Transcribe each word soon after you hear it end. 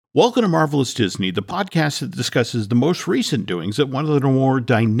Welcome to Marvelous Disney, the podcast that discusses the most recent doings at one of the more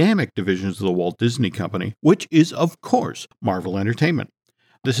dynamic divisions of the Walt Disney Company, which is, of course, Marvel Entertainment.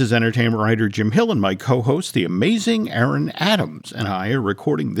 This is entertainment writer Jim Hill and my co-host, the amazing Aaron Adams, and I are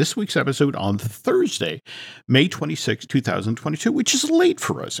recording this week's episode on Thursday, May 26, 2022, which is late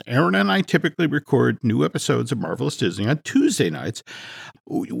for us. Aaron and I typically record new episodes of Marvelous Disney on Tuesday nights.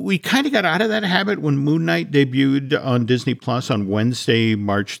 We kind of got out of that habit when Moon Knight debuted on Disney Plus on Wednesday,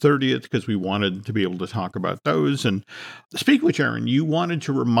 March 30th, because we wanted to be able to talk about those. And speak with Aaron, you wanted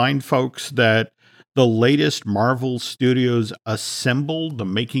to remind folks that the latest Marvel Studios Assembled, The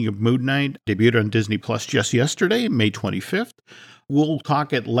Making of Moon Knight, debuted on Disney Plus just yesterday, May 25th. We'll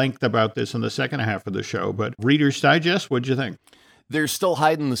talk at length about this in the second half of the show, but Reader's Digest, what'd you think? They're still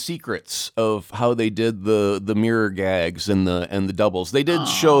hiding the secrets of how they did the mirror gags and the doubles. They did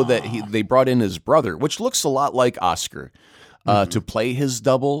show that they brought in his brother, which looks a lot like Oscar, to play his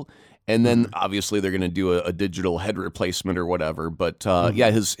double. And then, obviously, they're going to do a digital head replacement or whatever. But,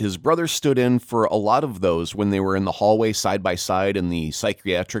 yeah, his brother stood in for a lot of those when they were in the hallway side by side in the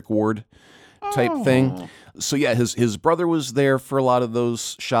psychiatric ward type thing. So, yeah, his brother was there for a lot of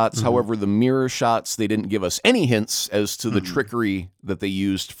those shots. However, the mirror shots, they didn't give us any hints as to the trickery that they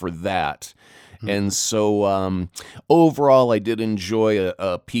used for that. And so overall, I did enjoy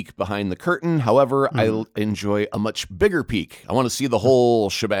a peek behind the curtain. However, I enjoy a much bigger peek. I want to see the whole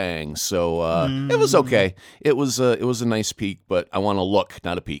shebang. So it was okay. It was a nice peek, but I want to look,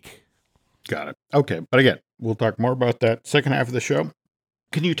 not a peek. Got it. Okay. But again, we'll talk more about that second half of the show.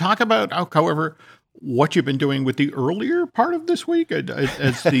 Can you talk about, however, what you've been doing with the earlier part of this week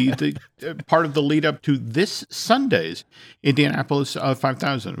as the part of the lead up to this Sunday's Indianapolis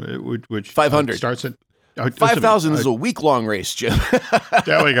 5,000, which 500 starts at 5,000 is a week-long race, Jim.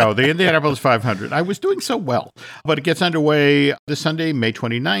 There we go. The Indianapolis 500. I was doing so well, but it gets underway this Sunday, May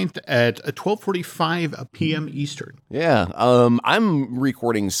 29th at 12:45 p.m. Eastern. Yeah. I'm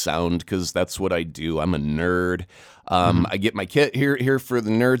recording sound because that's what I do. I'm a nerd. I get my kit here for the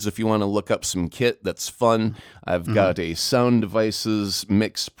nerds. If you want to look up some kit, that's fun. I've got a Sound Devices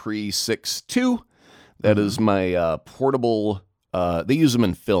Mix Pre 6.2. That is my portable. They use them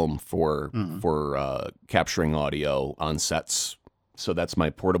in film for capturing audio on sets. So that's my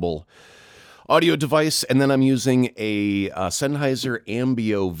portable audio device. And then I'm using a Sennheiser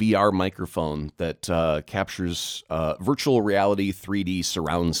Ambio VR microphone that captures virtual reality 3D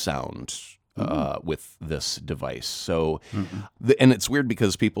surround sound. With this device. So, and it's weird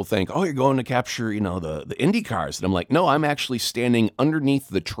because people think, oh, you're going to capture, the Indy cars. And I'm like, no, I'm actually standing underneath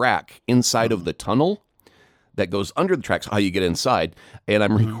the track inside of the tunnel that goes under the tracks, how you get inside. And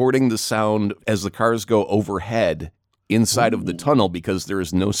I'm recording the sound as the cars go overhead inside of the tunnel because there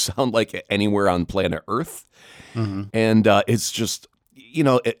is no sound like it anywhere on planet Earth. And it's just,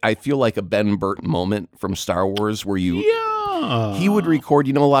 I feel like a Ben Burtt moment from Star Wars where he would record,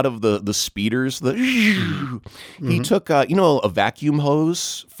 a lot of the speeders. He took, a vacuum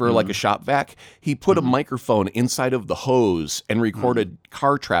hose for like a shop vac. He put a microphone inside of the hose and recorded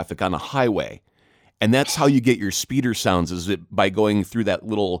car traffic on a highway. And that's how you get your speeder sounds, is it by going through that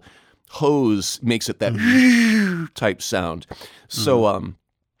little hose makes it that type sound. So,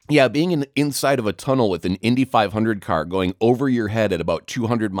 yeah, being inside of a tunnel with an Indy 500 car going over your head at about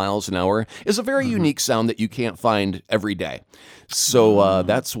 200 miles an hour is a very unique sound that you can't find every day. So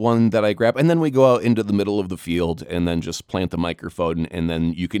that's one that I grab. And then we go out into the middle of the field and then just plant the microphone. And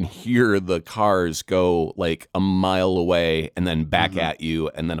then you can hear the cars go like a mile away and then back at you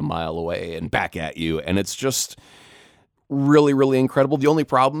and then a mile away and back at you. And it's just really, really incredible. The only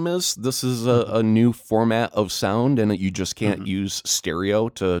problem is this is a new format of sound and you just can't use stereo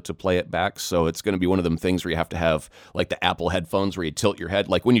to play it back. So it's going to be one of them things where you have to have like the Apple headphones where you tilt your head.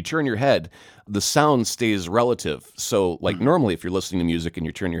 Like when you turn your head, the sound stays relative. So like normally if you're listening to music and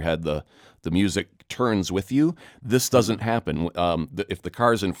you turn your head, the music turns with you. This doesn't happen. If the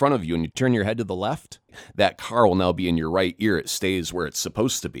car is in front of you and you turn your head to the left, that car will now be in your right ear. It stays where it's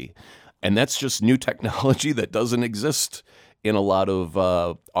supposed to be. And that's just new technology that doesn't exist in a lot of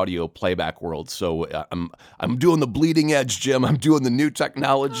audio playback worlds. So I'm doing the bleeding edge, Jim. I'm doing the new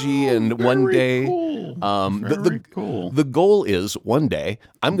technology, and one day, cool. The goal is one day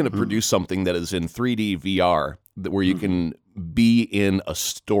I'm going to produce something that is in 3D VR, where you can be in a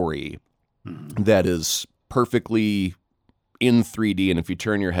story that is perfectly in 3D, and if you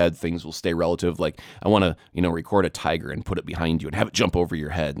turn your head, things will stay relative. Like I want to, record a tiger and put it behind you and have it jump over your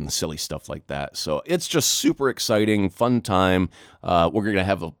head and silly stuff like that. So it's just super exciting, fun time. We're going to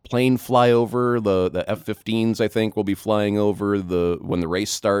have a plane fly over. The F-15s, I think, will be flying over when the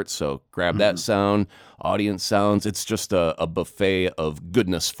race starts. So grab that sound, audience sounds. It's just a buffet of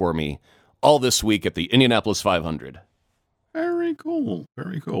goodness for me all this week at the Indianapolis 500. Very cool.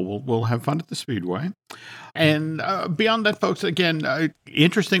 Very cool. We'll have fun at the Speedway. And beyond that, folks, again,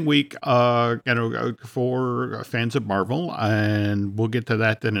 interesting week, for fans of Marvel, and we'll get to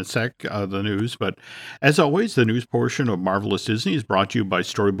that in a sec, the news. But as always, the news portion of Marvelous Disney is brought to you by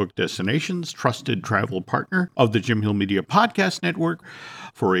Storybook Destinations, trusted travel partner of the Jim Hill Media Podcast Network.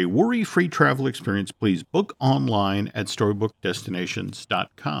 For a worry-free travel experience, please book online at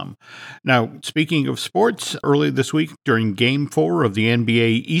StorybookDestinations.com. Now, speaking of sports, early this week during Game 4 of the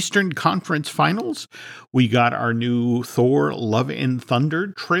NBA Eastern Conference Finals, we got our new Thor Love and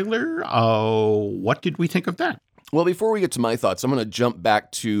Thunder trailer. What did we think of that? Well, before we get to my thoughts, I'm going to jump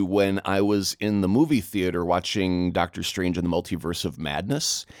back to when I was in the movie theater watching Doctor Strange in the Multiverse of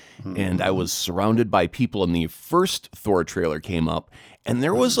Madness, and I was surrounded by people, and the first Thor trailer came up, and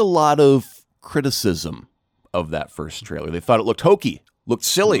there was a lot of criticism of that first trailer. They thought it looked hokey, looked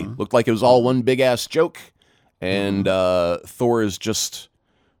silly, looked like it was all one big-ass joke, and Thor is just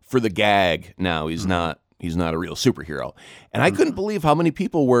for the gag now. He's not a real superhero. And I couldn't believe how many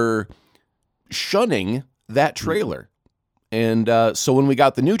people were shunning that trailer. And so when we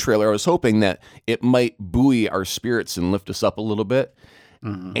got the new trailer, I was hoping that it might buoy our spirits and lift us up a little bit.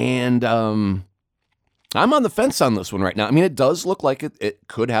 And I'm on the fence on this one right now. I mean, it does look like it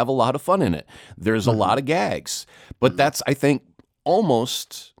could have a lot of fun in it. There's a lot of gags, but that's, I think,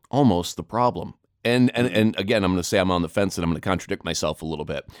 almost the problem. And again, I'm going to say I'm on the fence, and I'm going to contradict myself a little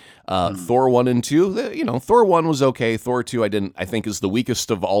bit. Thor 1 and 2, Thor 1 was okay. Thor 2, I think is the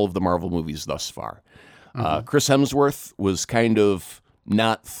weakest of all of the Marvel movies thus far. Chris Hemsworth was kind of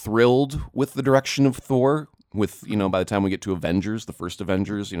not thrilled with the direction of Thor. By the time we get to Avengers, the first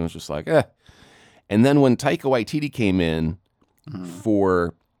Avengers, it's just like, eh. And then when Taika Waititi came in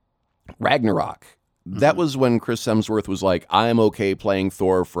for Ragnarok, that was when Chris Hemsworth was like, I'm okay playing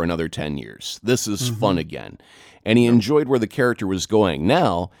Thor for another 10 years. This is fun again. And he enjoyed where the character was going.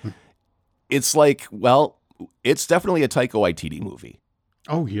 Now, it's like, well, it's definitely a Taika Waititi movie.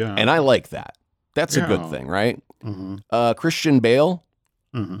 Oh, yeah. And I like that. That's a good thing, right? Christian Bale.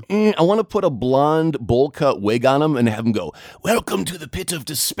 I want to put a blonde bowl cut wig on him and have him go, welcome to the pit of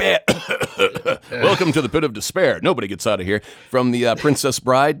despair. Welcome to the pit of despair. Nobody gets out of here. From the Princess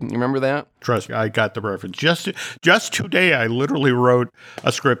Bride. You remember that? Trust me, I got the reference. Just today, I literally wrote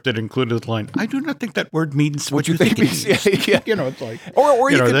a script that included the line, I do not think that word means what you think it means. Yeah. It's like... Or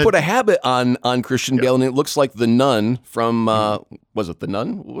you could put a habit on Christian Bale, and it looks like the nun from... was it The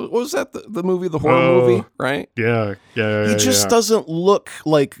Nun? What was that? The movie, the horror movie, right? Yeah. He just doesn't look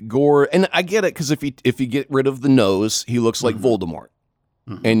like Gore. And I get it, because if you get rid of the nose, he looks like Voldemort.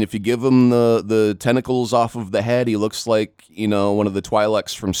 And if you give him the tentacles off of the head, he looks like, one of the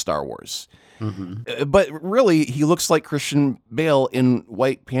Twi'leks from Star Wars. But really, he looks like Christian Bale in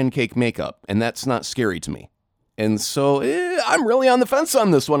white pancake makeup, and that's not scary to me. And so I'm really on the fence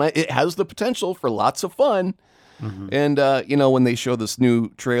on this one. It has the potential for lots of fun. And, when they show this new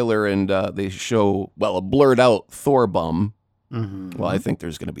trailer and they show, a blurred out Thor bum, well, I think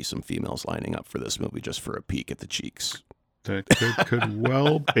there's going to be some females lining up for this movie just for a peek at the cheeks. That could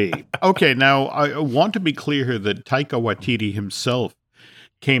well be. Okay, now I want to be clear here that Taika Waititi himself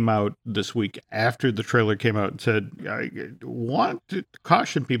came out this week after the trailer came out and said, I want to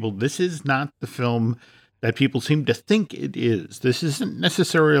caution people, this is not the film that people seem to think it is. This isn't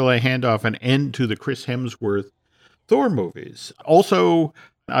necessarily a handoff, an end to the Chris Hemsworth Thor movies. Also,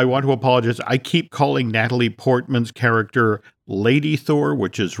 I want to apologize. I keep calling Natalie Portman's character Lady Thor,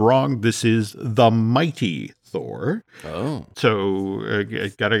 which is wrong. This is the Mighty Thor. Oh. So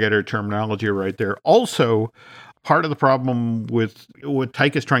got to get her terminology right there. Also, part of the problem with what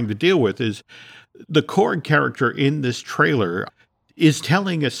Taika's trying to deal with is the Korg character in this trailer is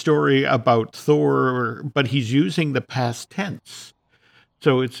telling a story about Thor, but he's using the past tense.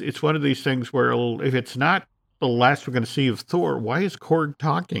 So it's one of these things where if it's not the last we're going to see of Thor, why is Korg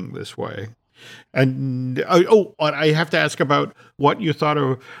talking this way? And I have to ask about what you thought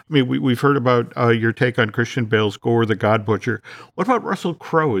of. I mean, we've heard about your take on Christian Bale's Gore the God Butcher. What about Russell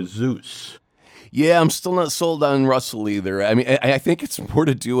Crowe as Zeus? Yeah, I'm still not sold on Russell either. I mean, I think it's more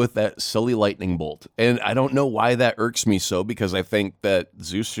to do with that silly lightning bolt. And I don't know why that irks me so, because I think that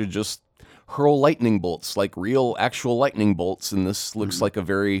Zeus should just hurl lightning bolts, like real, actual lightning bolts. And this looks like a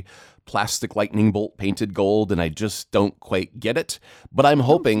very plastic lightning bolt painted gold, and I just don't quite get it. But I'm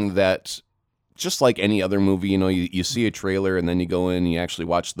hoping that, just like any other movie, you see a trailer and then you go in and you actually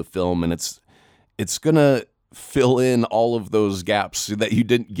watch the film, and it's gonna fill in all of those gaps that you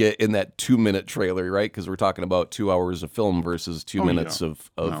didn't get in that 2-minute trailer, right? Because we're talking about 2 hours of film versus 2 minutes of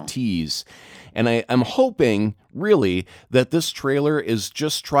tease. And I'm hoping, really, that this trailer is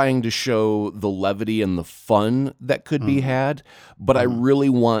just trying to show the levity and the fun that could be had, but I really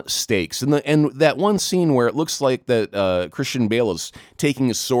want stakes. And that one scene where it looks like that Christian Bale is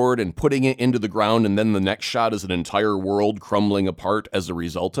taking a sword and putting it into the ground, and then the next shot is an entire world crumbling apart as a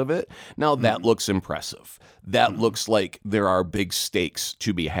result of it. Now, that looks impressive. That looks like there are big stakes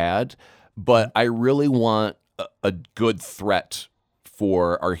to be had, but I really want a good threat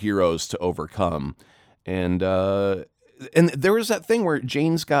for our heroes to overcome. And there was that thing where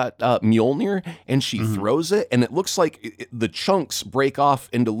Jane's got Mjolnir, and she throws it, and it looks like the chunks break off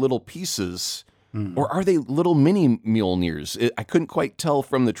into little pieces. Or are they little mini Mjolnirs? I couldn't quite tell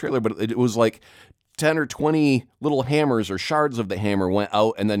from the trailer, but it was like 10 or 20 little hammers or shards of the hammer went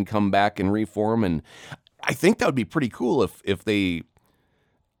out and then come back and reform. And I think that would be pretty cool if they,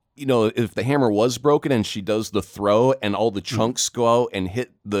 if the hammer was broken and she does the throw and all the chunks go out and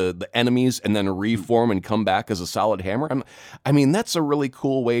hit the enemies and then reform and come back as a solid hammer. I mean, that's a really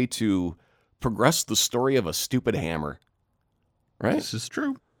cool way to progress the story of a stupid hammer, right? This is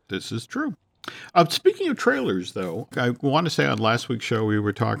true. Speaking of trailers, though, I want to say on last week's show, we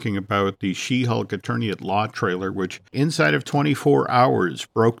were talking about the She-Hulk Attorney at Law trailer, which inside of 24 hours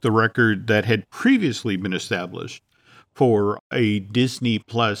broke the record that had previously been established for a Disney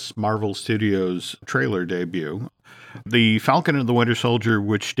Plus Marvel Studios trailer debut. The Falcon and the Winter Soldier,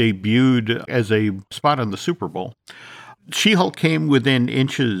 which debuted as a spot on the Super Bowl. She-Hulk came within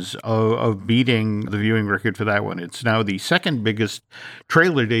inches of beating the viewing record for that one. It's now the second biggest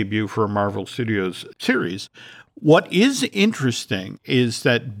trailer debut for a Marvel Studios series. What is interesting is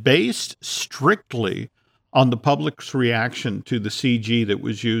that based strictly on the public's reaction to the CG that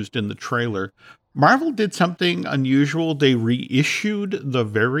was used in the trailer, Marvel did something unusual. They reissued the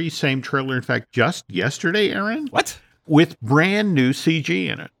very same trailer, in fact, just yesterday, Aaron. What? With brand new CG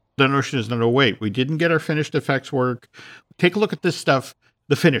in it. The notion is, no, wait, we didn't get our finished effects work. Take a look at this stuff,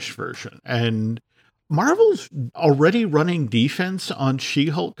 the finished version. And Marvel's already running defense on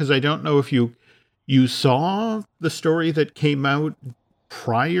She-Hulk, because I don't know if you saw the story that came out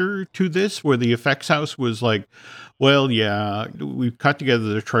prior to this, where the effects house was like, well, yeah, we cut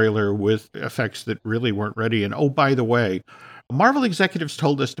together the trailer with effects that really weren't ready. And oh, by the way, Marvel executives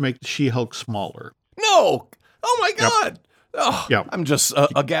told us to make the She-Hulk smaller. No! Oh my God! Yep. Oh, Yep. I'm just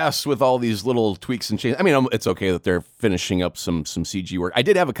aghast with all these little tweaks and changes. I mean, it's okay that they're finishing up some CG work. I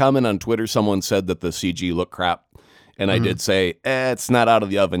did have a comment on Twitter. Someone said that the CG looked crap. And I did say, it's not out of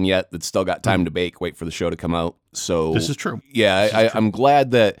the oven yet. It's still got time to bake. Wait for the show to come out. So This is true. Yeah, I'm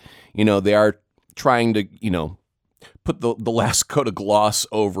glad that, they are trying to, put the last coat of gloss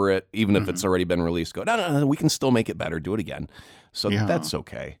over it, even if it's already been released. Go, no, we can still make it better. Do it again. So that's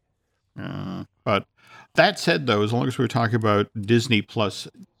okay. But that said, though, as long as we're talking about Disney Plus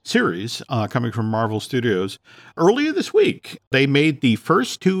series coming from Marvel Studios, earlier this week, they made the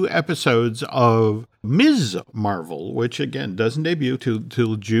first 2 episodes of Ms. Marvel, which, again, doesn't debut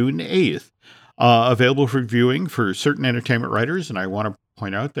till June 8th, available for viewing for certain entertainment writers. And I want to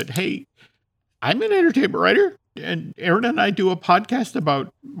point out that, hey, I'm an entertainment writer. And Aaron and I do a podcast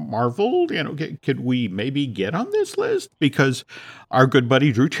about Marvel. Could we maybe get on this list? Because our good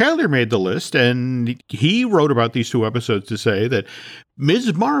buddy Drew Taylor made the list, and he wrote about these 2 episodes to say that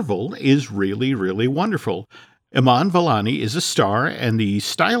Ms. Marvel is really, really wonderful. Iman Vellani is a star, and the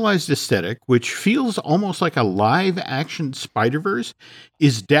stylized aesthetic, which feels almost like a live-action Spider-Verse,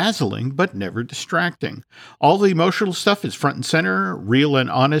 is dazzling but never distracting. All the emotional stuff is front and center, real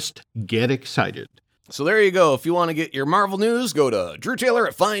and honest. Get excited. So there you go. If you want to get your Marvel news, go to Drew Taylor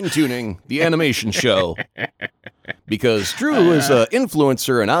at Fine Tuning, the animation show. Because Drew is an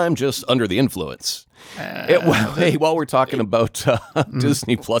influencer and I'm just under the influence. Hey, while we're talking about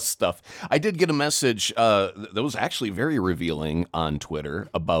Disney Plus stuff, I did get a message that was actually very revealing on Twitter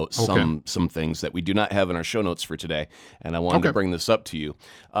about some things that we do not have in our show notes for today. And I wanted to bring this up to you.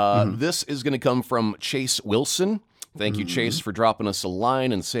 This is going to come from Chase Wilson. Thank you, Chase, for dropping us a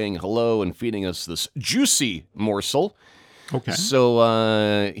line and saying hello and feeding us this juicy morsel. Okay.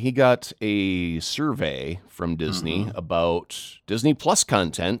 So he got a survey from Disney about Disney Plus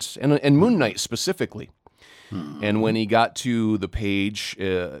content and Moon Knight specifically. And when he got to the page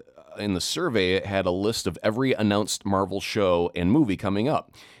in the survey, it had a list of every announced Marvel show and movie coming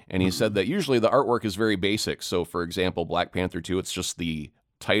up. And he said that usually the artwork is very basic. So, for example, Black Panther 2, it's just the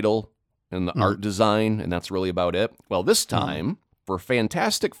title and the art design, and that's really about it. Well, this time, for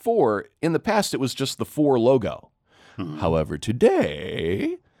Fantastic Four, in the past, it was just the 4 logo. However,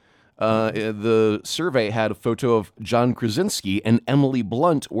 today, the survey had a photo of John Krasinski and Emily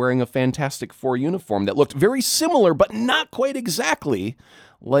Blunt wearing a Fantastic Four uniform that looked very similar, but not quite exactly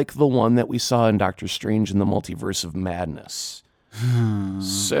like the one that we saw in Doctor Strange in the Multiverse of Madness.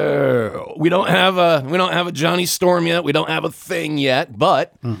 So we don't have a Johnny Storm yet. We don't have a Thing yet,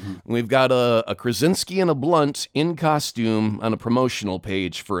 but we've got a Krasinski and a Blunt in costume on a promotional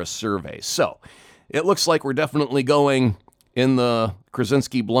page for a survey. So it looks like we're definitely going in the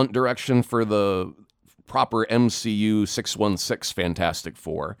Krasinski Blunt direction for the proper MCU 616 Fantastic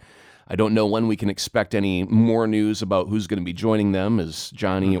Four. I don't know when we can expect any more news about who's going to be joining them as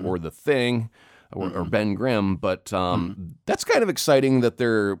Johnny or the Thing. Or Ben Grimm, but that's kind of exciting that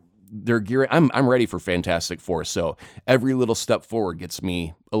they're gearing. I'm ready for Fantastic Four, so every little step forward gets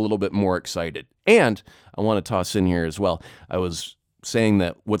me a little bit more excited. And I want to toss in here as well. I was saying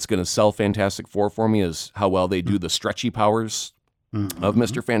that what's going to sell Fantastic Four for me is how well they do the stretchy powers of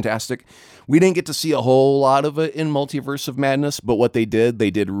Mr. Fantastic. We didn't get to see a whole lot of it in Multiverse of Madness, but what they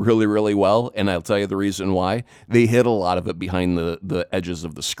did really, really well. And I'll tell you the reason why. They hid a lot of it behind the edges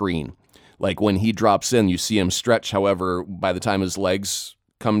of the screen. Like when he drops in, you see him stretch. However, by the time his legs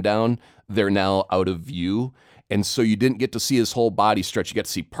come down, they're now out of view. And so you didn't get to see his whole body stretch. You get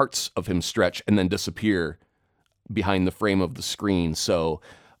to see parts of him stretch and then disappear behind the frame of the screen. So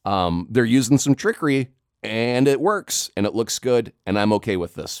they're using some trickery, and it works, and it looks good, and I'm okay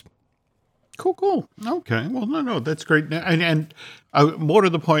with this. Cool. Okay. Well, no, that's great. And more to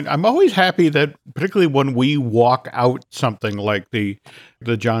the point, I'm always happy that, particularly when we walk out something like the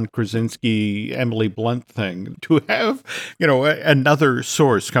John Krasinski, Emily Blunt thing, to have, another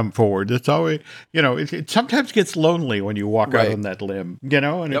source come forward. It's always, it sometimes gets lonely when you walk out on that limb,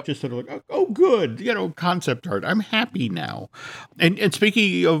 and It's just sort of like, oh, good, concept art. I'm happy now. And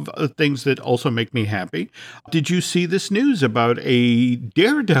speaking of things that also make me happy, did you see this news about a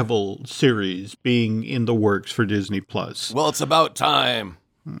Daredevil series being in the works for Disney Plus? Well, it's about time.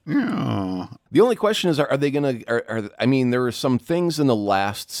 Yeah. The only question is, are they going to, I mean, there were some things in the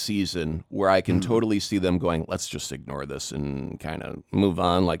last season where I can totally see them going, let's just ignore this and kind of move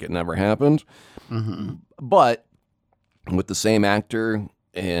on like it never happened. But with the same actor,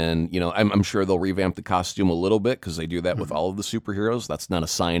 and, I'm sure they'll revamp the costume a little bit because they do that with all of the superheroes. That's not a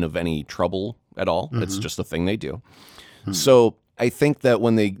sign of any trouble at all. It's just a thing they do. So I think that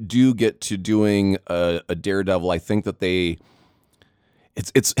when they do get to doing a Daredevil, I think that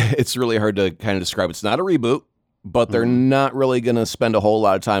it's really hard to kind of describe. It's not a reboot, but they're not really going to spend a whole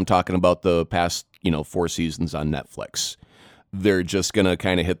lot of time talking about the past, 4 seasons on Netflix. They're just going to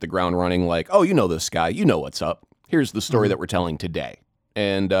kind of hit the ground running like, oh, you know this guy, you know what's up. Here's the story that we're telling today.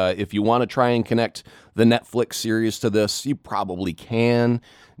 And if you want to try and connect the Netflix series to this, you probably can.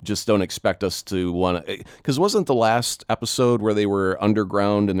 Just don't expect us to want to, because wasn't the last episode where they were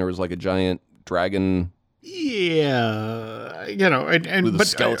underground and there was like a giant dragon? Yeah, with a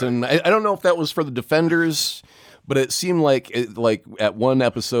skeleton. I don't know if that was for the Defenders, but it seemed like at one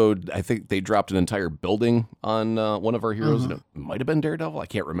episode, I think they dropped an entire building on one of our heroes. And it might have been Daredevil. I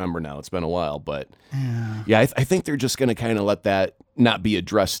can't remember now. It's been a while, but I think they're just going to kind of let that not be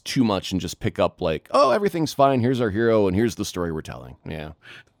addressed too much and just pick up like, oh, everything's fine. Here's our hero, and here's the story we're telling. Yeah.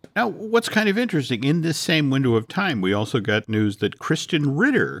 Now, what's kind of interesting, in this same window of time, we also got news that Kristen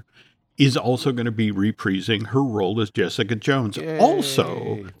Ritter is also going to be reprising her role as Jessica Jones,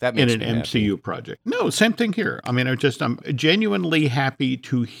 also in an MCU project. No, same thing here. I mean, I'm genuinely happy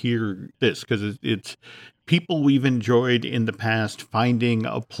to hear this because it's people we've enjoyed in the past finding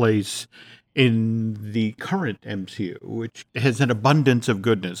a place in the current MCU, which has an abundance of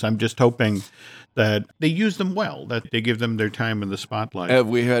goodness. I'm just hoping that they use them well, that they give them their time in the spotlight. Have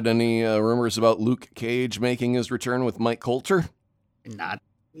we had any rumors about Luke Cage making his return with Mike Coulter? Not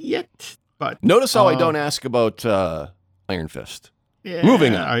yet, but notice how I don't ask about Iron Fist. Yeah,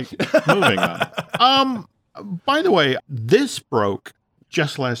 moving on. Moving on. By the way, this broke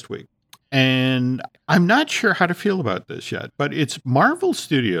just last week, and I'm not sure how to feel about this yet, but it's Marvel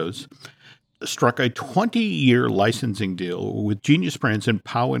Studios struck a 20-year licensing deal with Genius Brands and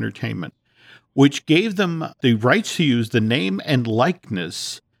POW Entertainment, which gave them the rights to use the name and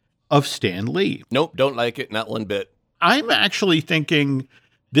likeness of Stan Lee. Nope, don't like it, not one bit. I'm actually thinking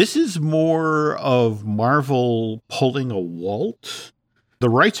this is more of Marvel pulling a Walt The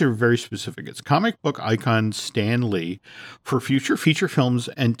rights are very specific. It's comic book icon Stan Lee for future feature films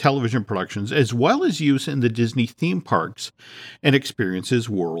and television productions, as well as use in the Disney theme parks and experiences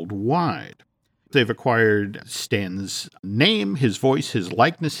worldwide. They've acquired Stan's name, his voice, his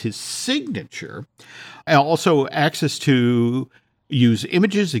likeness, his signature, and also access to use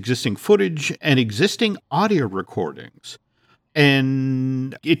images, existing footage, and existing audio recordings.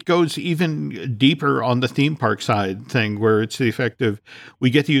 And it goes even deeper on the theme park side thing, where it's the effect of we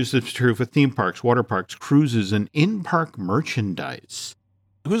get to use this material for theme parks, water parks, cruises, and in-park merchandise.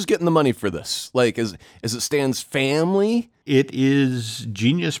 Who's getting the money for this? Like, is it Stan's family? It is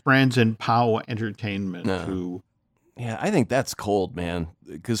Genius Brands and POW Entertainment who... Yeah, I think that's cold, man.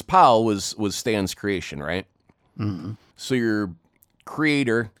 Because POW was Stan's creation, right? Mm-hmm. So your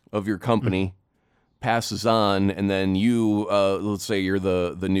creator of your company passes on, and then you, let's say you're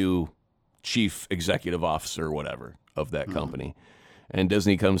the new chief executive officer or whatever of that company. And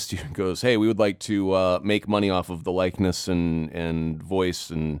Disney comes to you and goes, hey, we would like to make money off of the likeness and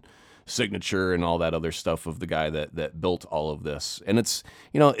voice and signature and all that other stuff of the guy that built all of this. And it's,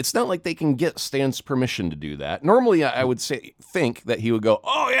 it's not like they can get Stan's permission to do that. Normally, I would think that he would go,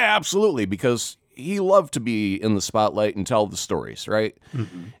 oh, yeah, absolutely, because he loved to be in the spotlight and tell the stories, right?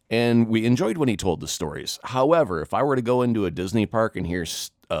 Mm-hmm. And we enjoyed when he told the stories. However, if I were to go into a Disney park and hear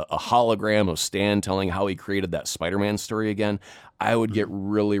a hologram of Stan telling how he created that Spider-Man story again, I would get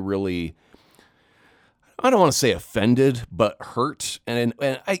really, really, I don't want to say offended, but hurt. And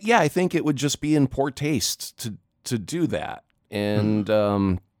I think it would just be in poor taste to do that. And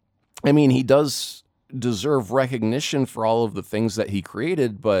I mean, he does deserve recognition for all of the things that he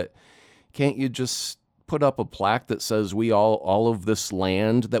created, but can't you just put up a plaque that says we all of this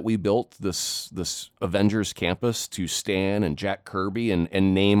land that we built, this Avengers campus, to Stan and Jack Kirby, and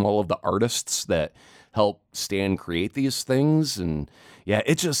name all of the artists that help Stan create these things? And yeah,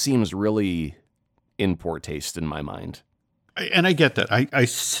 it just seems really in poor taste in my mind. And I get that. I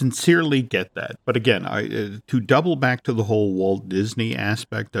sincerely get that. But again, to double back to the whole Walt Disney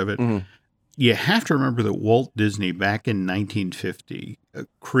aspect of it, you have to remember that Walt Disney, back in 1950,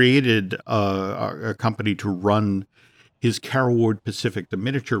 created a company to run his Carolwood Pacific, the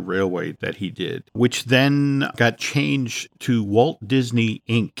miniature railway that he did, which then got changed to Walt Disney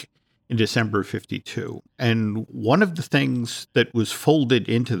Inc. in December of 52. And one of the things that was folded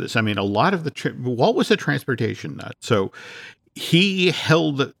into this, I mean, a lot of Walt was a transportation nut. So he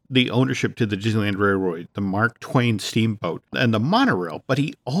held the ownership to the Disneyland Railroad, the Mark Twain steamboat, and the monorail, but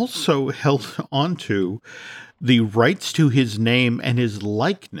he also held onto the rights to his name and his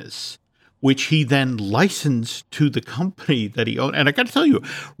likeness, which he then licensed to the company that he owned. And I got to tell you,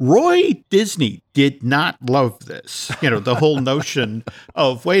 Roy Disney did not love this. The whole notion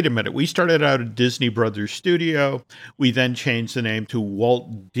of, wait a minute, we started out at Disney Brothers Studio. We then changed the name to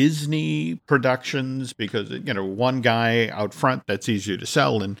Walt Disney Productions because, one guy out front, that's easier to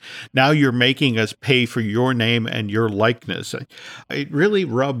sell. And now you're making us pay for your name and your likeness. It really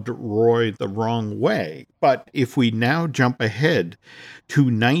rubbed Roy the wrong way. But if we now jump ahead to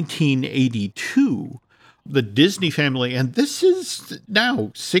 1982, the Disney family, and this is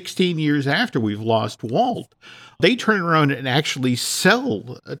now 16 years after we've lost Walt, they turn around and actually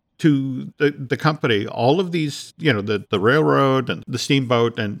sell to the company all of these, the railroad and the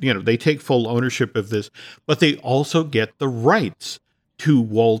steamboat, and, they take full ownership of this, but they also get the rights to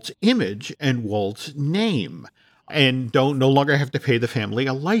Walt's image and Walt's name, and no longer have to pay the family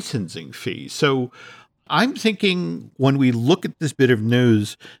a licensing fee. So I'm thinking when we look at this bit of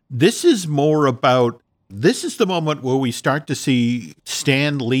news, this is more about, this is the moment where we start to see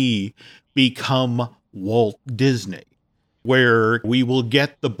Stan Lee become Walt Disney, where we will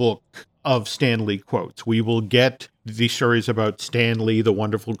get the book of Stan Lee quotes. We will get these stories about Stan Lee, the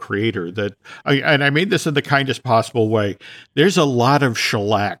wonderful creator, and I mean this in the kindest possible way. There's a lot of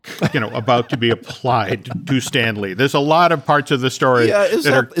shellac, about to be applied to Stan Lee. There's a lot of parts of the story. Yeah, is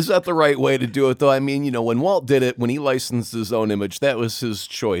that the right way to do it, though? I mean, when Walt did it, when he licensed his own image, that was his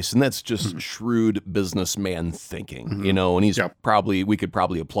choice, and that's just shrewd businessman thinking, and he's we could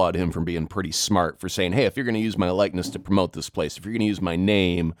probably applaud him for being pretty smart for saying, hey, if you're going to use my likeness to promote this place, if you're going to use my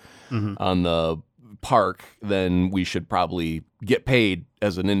name on the park, then we should probably get paid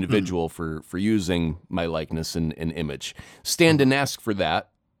as an individual for using my likeness and image. Stan didn't ask for that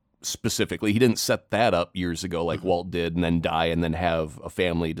specifically. He didn't set that up years ago like Walt did and then die and then have a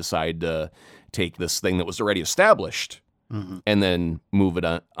family decide to take this thing that was already established and then move it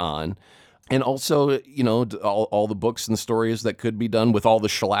on. And also, all the books and stories that could be done with all the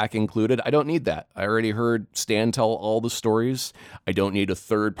shellac included. I don't need that. I already heard Stan tell all the stories. I don't need a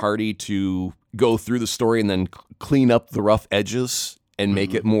third party to go through the story and then clean up the rough edges and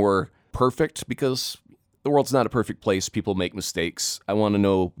make it more perfect, because the world's not a perfect place. People make mistakes. I want to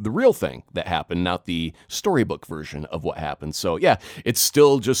know the real thing that happened, not the storybook version of what happened. So yeah, it's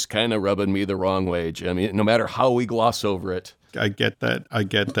still just kind of rubbing me the wrong way, Jim. No matter how we gloss over it. I get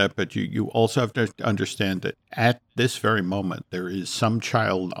that. But you also have to understand that at this very moment, there is some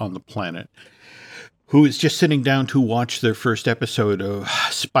child on the planet who is just sitting down to watch their first episode of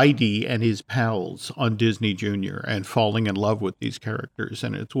Spidey and his pals on Disney Junior and falling in love with these characters.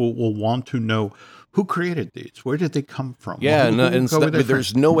 And it will want to know who created these. Where did they come from? Yeah,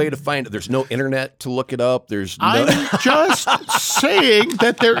 there's no way to find it. There's no internet to look it up. I'm just saying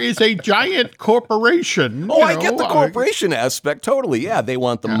that there is a giant corporation. I get the corporation aspect totally. Yeah, they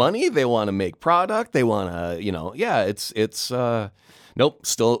want the money. They want to make product. They want to, it's. Nope,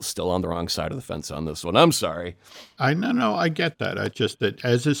 still on the wrong side of the fence on this one. I'm sorry. I get that. I just that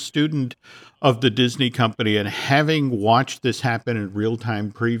as a student of the Disney company and having watched this happen in real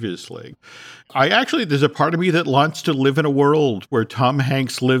time previously, there's a part of me that wants to live in a world where Tom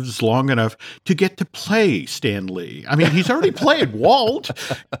Hanks lives long enough to get to play Stan Lee. I mean, he's already played Walt.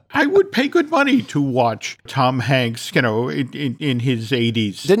 I would pay good money to watch Tom Hanks, in his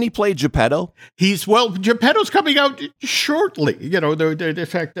 80s. Didn't he play Geppetto? Geppetto's coming out shortly.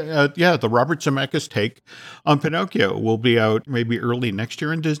 The Robert Zemeckis take on Pinocchio will be out maybe early next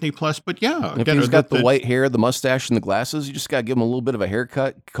year on Disney Plus. But yeah, if he's got the white hair, the mustache, and the glasses, you just got to give him a little bit of a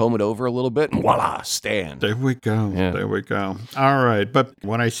haircut, comb it over a little bit, and voila, Stan. There we go. Yeah. There we go. All right, but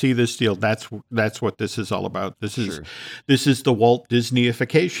when I see this deal, that's what this is all about. This is the Walt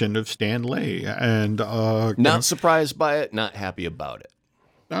Disneyification of Stan Lee, and not surprised by it, not happy about it.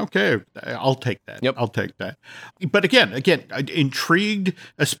 Okay, I'll take that. Yep. I'll take that. But again, intrigued,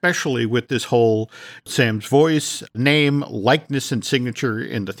 especially with this whole Sam's voice, name, likeness, and signature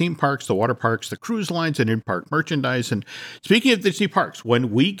in the theme parks, the water parks, the cruise lines, and in-park merchandise. And speaking of Disney parks,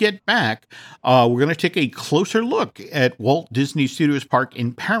 when we get back, we're going to take a closer look at Walt Disney Studios Park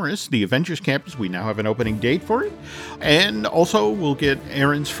in Paris, the Avengers Campus. We now have an opening date for it. And also, we'll get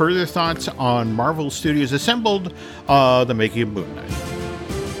Aaron's further thoughts on Marvel Studios Assembled, the making of Moon Knight.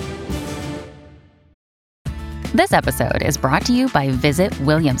 This episode is brought to you by Visit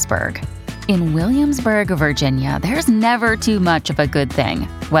Williamsburg. In Williamsburg, Virginia, there's never too much of a good thing.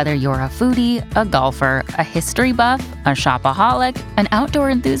 Whether you're a foodie, a golfer, a history buff, a shopaholic, an outdoor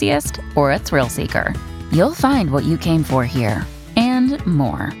enthusiast, or a thrill seeker, you'll find what you came for here and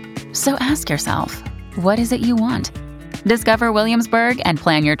more. So ask yourself, what is it you want? Discover Williamsburg and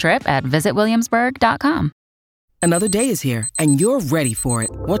plan your trip at visitwilliamsburg.com. Another day is here, and you're ready for it.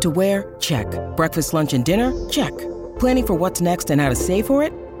 What to wear? Check. Breakfast, lunch, and dinner? Check. Planning for what's next and how to save for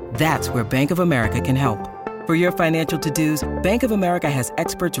it? That's where Bank of America can help. For your financial to-dos, Bank of America has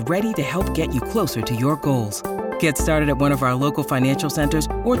experts ready to help get you closer to your goals. Get started at one of our local financial centers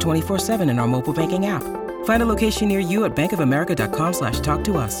or 24/7 in our mobile banking app. Find a location near you at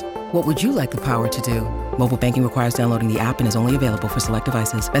bankofamerica.com/talktous. What would you like the power to do? Mobile banking requires downloading the app and is only available for select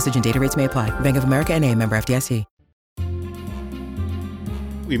devices. Message and data rates may apply. Bank of America NA, member FDIC.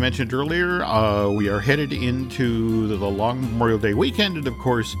 We mentioned earlier, we are headed into the long Memorial Day weekend, and of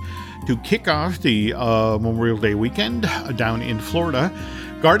course, to kick off the Memorial Day weekend down in Florida,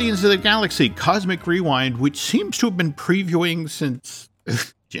 Guardians of the Galaxy Cosmic Rewind, which seems to have been previewing since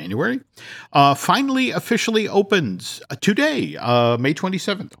January, finally officially opens today, May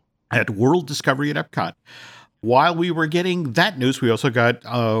 27th, at World Discovery at Epcot. While we were getting that news, we also got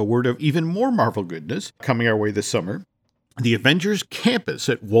word of even more Marvel goodness coming our way this summer. The Avengers Campus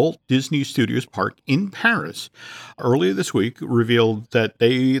at Walt Disney Studios Park in Paris earlier this week revealed that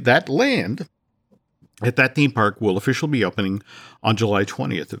that land at that theme park will officially be opening on July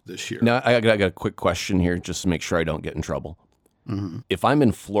 20th of this year. Now, I got a quick question here just to make sure I don't get in trouble. Mm-hmm. If I'm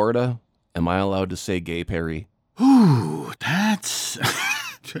in Florida, am I allowed to say Gay Perry? Ooh, that's...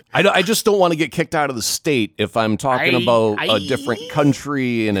 I just don't want to get kicked out of the state if I'm talking about a different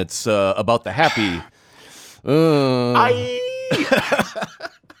country and it's about the happy...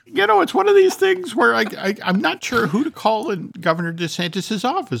 It's one of these things where I'm not sure who to call in Governor DeSantis'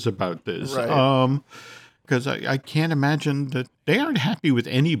 office about this. Right. Because I can't imagine that they aren't happy with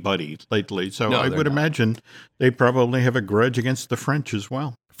anybody lately. So No, I would not. imagine they probably have a grudge against the French as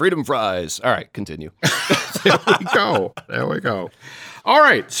well. Freedom fries. All right, continue. There we go. All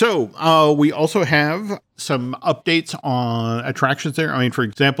right. So we also have some updates on attractions there. I mean, for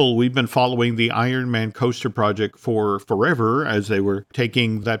example, we've been following the Iron Man coaster project for forever as they were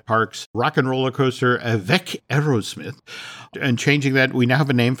taking that park's rock and roller coaster Avec Aerosmith and changing that. We now have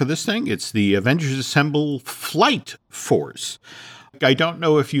a name for this thing. It's the Avengers Assemble Flight Force. I don't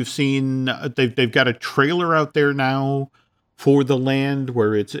know if you've seen, they've got a trailer out there now for the land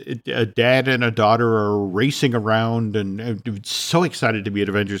where a dad and a daughter are racing around and so excited to be at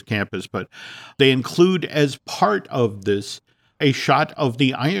Avengers Campus. But they include as part of this a shot of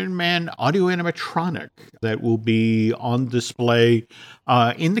the Iron Man audio animatronic that will be on display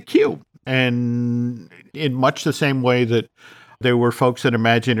in the queue. And in much the same way that there were folks at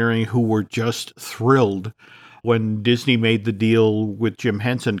Imagineering who were just thrilled when Disney made the deal with Jim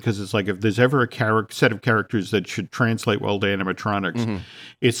Henson, because it's like, if there's ever a set of characters that should translate well to animatronics,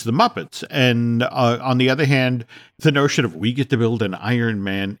 it's the Muppets. And on the other hand, the notion of we get to build an Iron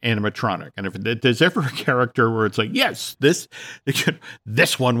Man animatronic. And if there's ever a character where it's like, yes, this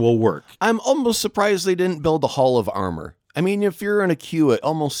one will work. I'm almost surprised they didn't build a Hall of Armor. I mean, if you're in a queue, it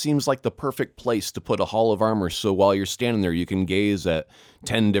almost seems like the perfect place to put a Hall of Armor, so while you're standing there, you can gaze at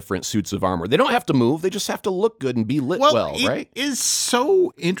 10 different suits of armor. They don't have to move. They just have to look good and be lit well, right? It is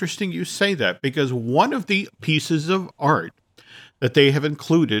so interesting you say that, because one of the pieces of art that they have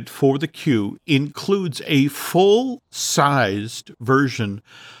included for the queue includes a full-sized version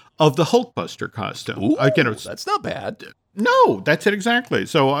of the Hulkbuster costume. Ooh, that's not bad. No, that's it exactly.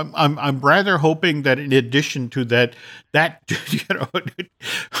 So I'm rather hoping that in addition to that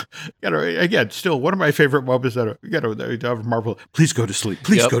again, still one of my favorite moments that Marvel. Please go to sleep.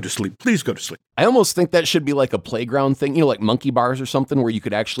 Please go to sleep. Please go to sleep. I almost think that should be like a playground thing, like monkey bars or something, where you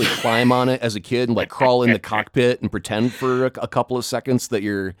could actually climb on it as a kid and like crawl in the cockpit and pretend for a couple of seconds that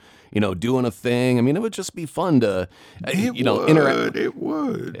you're doing a thing. I mean, it would just be fun to interact. It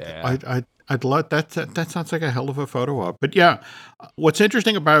would. Yeah. I'd love that. That sounds like a hell of a photo op. But yeah, what's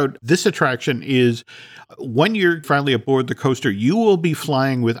interesting about this attraction is when you're finally aboard the coaster, you will be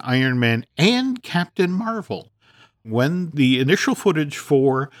flying with Iron Man and Captain Marvel. When the initial footage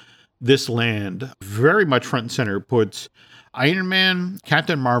for this land, very much front and center, puts Iron Man,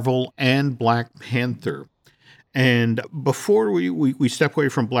 Captain Marvel, and Black Panther. And before we step away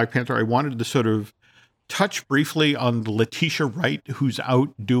from Black Panther, I wanted to sort of touch briefly on Letitia Wright, who's out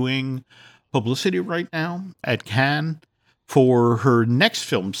doing publicity right now at Cannes for her next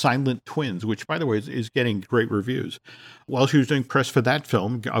film, Silent Twins, which, by the way, is getting great reviews. While she was doing press for that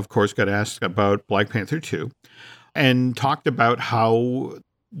film, of course, got asked about Black Panther 2 and talked about how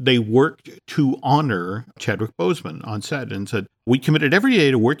they worked to honor Chadwick Boseman on set and said, we committed every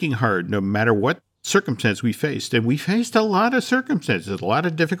day to working hard, no matter what circumstance we faced. And we faced a lot of circumstances, a lot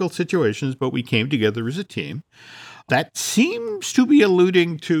of difficult situations, but we came together as a team. That seems to be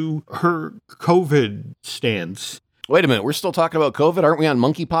alluding to her COVID stance. Wait a minute, we're still talking about COVID? Aren't we on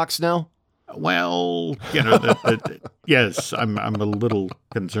monkeypox now? Well, yes, I'm a little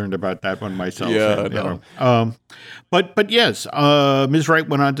concerned about that one myself. Yeah, no. But yes, Ms. Wright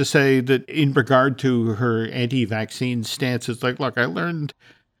went on to say that in regard to her anti-vaccine stance, it's like, look, I learned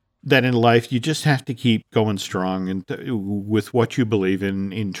that in life, you just have to keep going strong and with what you believe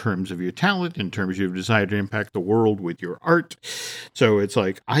in terms of your talent, in terms of your desire to impact the world with your art. So it's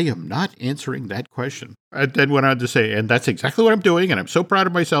like, I am not answering that question. And then went on to say, and that's exactly what I'm doing, and I'm so proud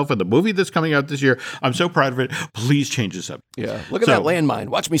of myself, and the movie that's coming out this year, I'm so proud of it. Please change this up. Yeah, look at that landmine.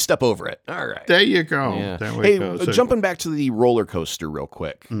 Watch me step over it. All right. There you go. Yeah. There we go. So, jumping back to the roller coaster real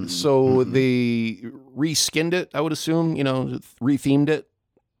quick. Mm-hmm. So they reskinned it, I would assume, rethemed it.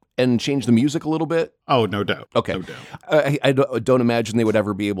 And change the music a little bit? Oh, no doubt. Okay. No doubt. I don't imagine they would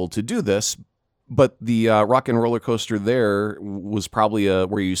ever be able to do this, but the rock and roller coaster there was probably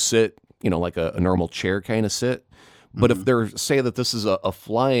where you sit, like a normal chair kind of sit. But if they're say that this is a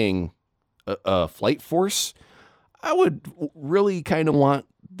flying flight force, I would really kind of want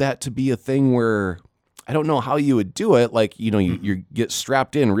that to be a thing where I don't know how you would do it. Like, you get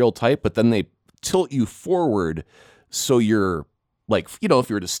strapped in real tight, but then they tilt you forward so you're like, if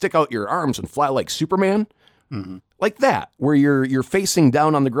you were to stick out your arms and fly like Superman, like that, where you're facing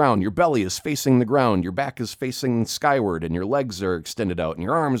down on the ground, your belly is facing the ground, your back is facing skyward, and your legs are extended out, and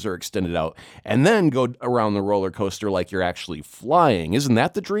your arms are extended out, and then go around the roller coaster like you're actually flying. Isn't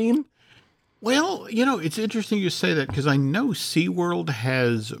that the dream? Well, it's interesting you say that because I know SeaWorld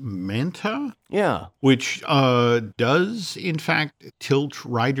has Manta. Yeah. Which does, in fact, tilt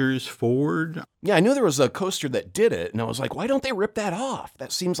riders forward. Yeah, I knew there was a coaster that did it, and I was like, why don't they rip that off?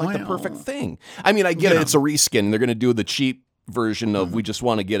 That seems like the perfect thing. I mean, I get it. It's a reskin. They're going to do the cheap version of we just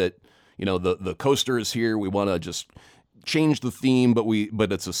want to get it, the coaster is here. We want to just change the theme,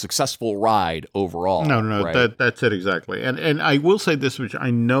 but it's a successful ride overall. No, right? That's it exactly. And I will say this, which I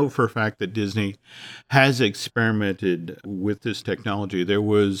know for a fact that Disney has experimented with this technology. There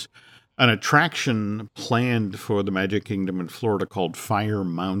was an attraction planned for the Magic Kingdom in Florida called Fire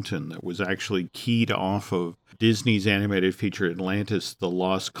Mountain that was actually keyed off of Disney's animated feature Atlantis: The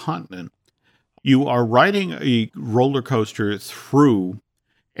Lost Continent. you are riding a roller coaster through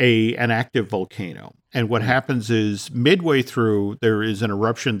an active volcano. And what happens is midway through, there is an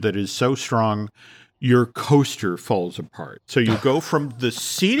eruption that is so strong, your coaster falls apart. So you go from the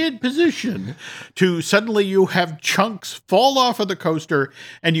seated position to suddenly you have chunks fall off of the coaster,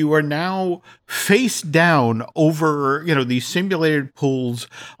 and you are now face down over, these simulated pools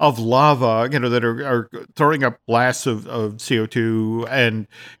of lava, that are throwing up blasts of CO2 and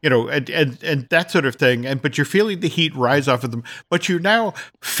that sort of thing. But you're feeling the heat rise off of them, but you're now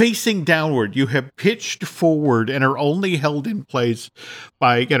facing downward. You have pitched forward and are only held in place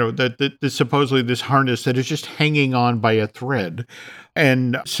by, the supposedly this harness that is just hanging on by a thread,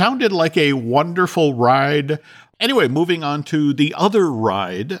 and sounded like a wonderful ride. Anyway, moving on to the other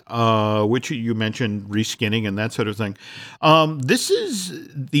ride, which you mentioned, reskinning and that sort of thing. This is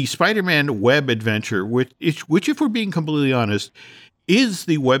the Spider-Man Web Adventure, which, if we're being completely honest, is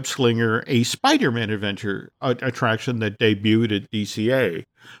the Web Slinger, a Spider-Man adventure attraction that debuted at DCA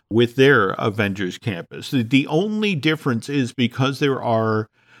with their Avengers Campus. The only difference is because there are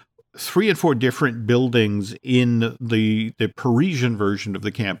 3 and 4 different buildings in the Parisian version of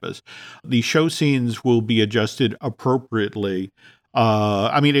the campus, the show scenes will be adjusted appropriately.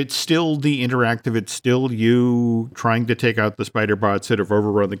 It's still the interactive. It's still you trying to take out the spider bots that have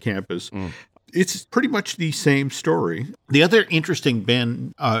overrun the campus. It's pretty much the same story. The other interesting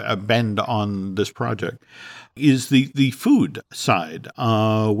bend on this project is the food side.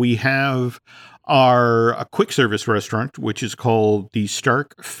 We have a quick service restaurant, which is called the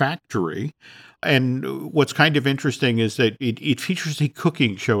Stark Factory. And what's kind of interesting is that it features a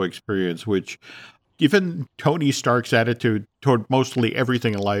cooking show experience, which, given Tony Stark's attitude toward mostly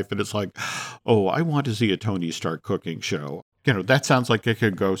everything in life, and it's like, oh, I want to see a Tony Stark cooking show. That sounds like it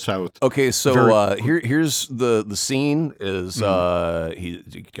could go south. Okay, so here's the scene is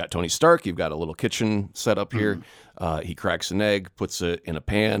you got Tony Stark. You've got a little kitchen set up here. He cracks an egg, puts it in a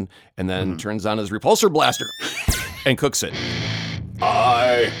pan, and then turns on his repulsor blaster and cooks it.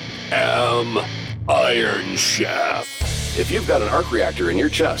 I am Iron Chef. If you've got an arc reactor in your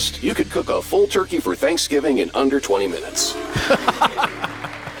chest, you could cook a full turkey for Thanksgiving in under 20 minutes.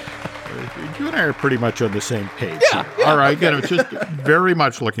 You and I are pretty much on the same page. Yeah. All right. Just very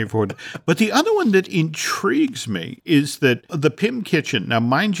much looking forward. But the other one that intrigues me is that the Pym Kitchen. Now,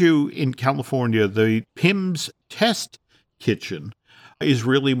 mind you, in California, the Pym's Test Kitchen is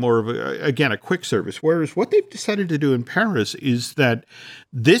really more of a quick service. Whereas what they've decided to do in Paris is that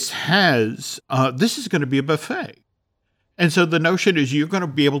this is going to be a buffet. And so the notion is you're going to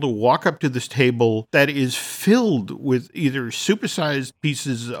be able to walk up to this table that is filled with either supersized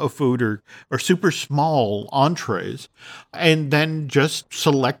pieces of food or super small entrees, and then just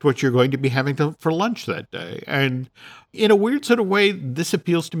select what you're going to be having for lunch that day. And in a weird sort of way, this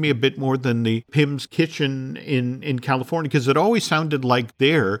appeals to me a bit more than the Pym's Kitchen in California, because it always sounded like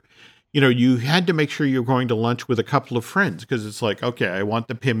there, you had to make sure you're going to lunch with a couple of friends, because it's like, okay, I want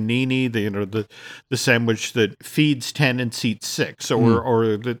the Pymnini, the sandwich that feeds 10 and seats 6,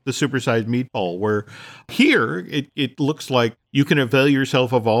 or the supersized meatball, where here it looks like you can avail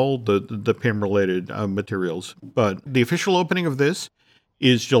yourself of all the Pym-related materials. But the official opening of this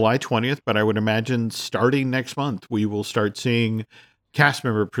is July 20th, but I would imagine starting next month, we will start seeing cast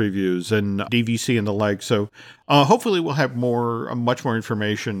member previews and DVC and the like. So hopefully we'll have much more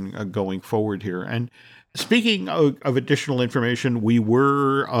information going forward here. And speaking of additional information, we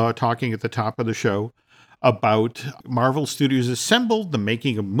were talking at the top of the show about Marvel Studios Assembled, the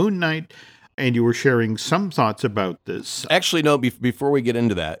making of Moon Knight, and you were sharing some thoughts about this. Actually, no, before we get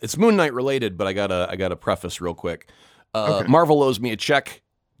into that, it's Moon Knight related, but I gotta preface real quick. Okay. Marvel owes me a check.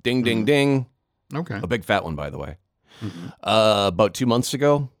 Ding, ding, ding. Okay. A big fat one, by the way. About 2 months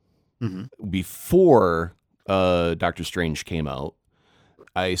ago, before Doctor Strange came out,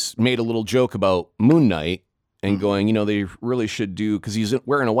 I made a little joke about Moon Knight and going, they really should do, because he's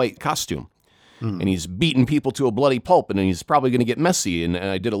wearing a white costume and he's beating people to a bloody pulp and he's probably going to get messy. And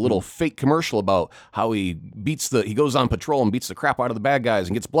I did a little fake commercial about how he goes on patrol and beats the crap out of the bad guys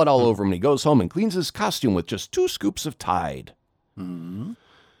and gets blood all over him. And he goes home and cleans his costume with just 2 scoops of Tide.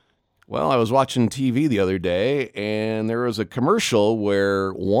 Well, I was watching TV the other day, and there was a commercial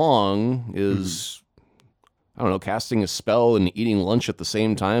where Wong is, casting a spell and eating lunch at the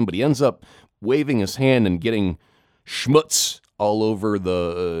same time, but he ends up waving his hand and getting schmutz all over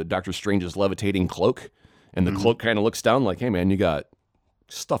the Doctor Strange's levitating cloak, and the cloak kind of looks down like, hey, man, you got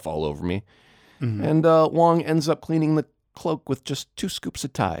stuff all over me. And Wong ends up cleaning the cloak with just 2 scoops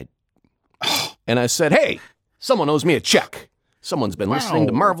of Tide. And I said, hey, someone owes me a check. Someone's been listening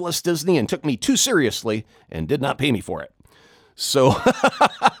to Marvelous Disney and took me too seriously and did not pay me for it. So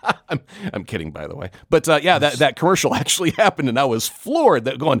I'm kidding, by the way. But yeah, that commercial actually happened, and I was floored.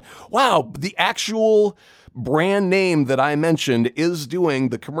 That going, wow, the actual brand name that I mentioned is doing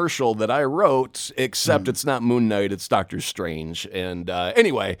the commercial that I wrote, except it's not Moon Knight, it's Doctor Strange. And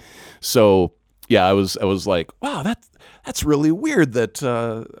anyway, so yeah, I was like, wow, that's really weird that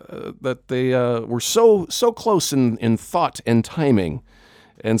that they were so close in thought and timing.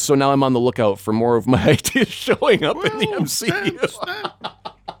 And so now I'm on the lookout for more of my ideas showing up in the MCU.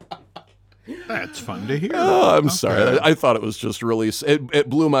 That's fun to hear. Oh, I'm sorry. I thought it was just really. It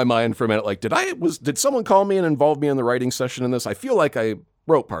blew my mind for a minute. Like, did someone call me and involve me in the writing session in this? I feel like I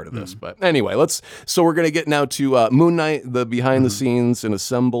wrote part of this, but anyway, So we're gonna get now to Moon Knight, the behind the scenes and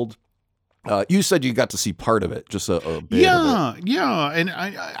assembled. You said you got to see part of it, just a bit. Yeah, and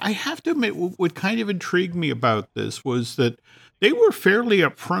I have to admit, what kind of intrigued me about this was that they were fairly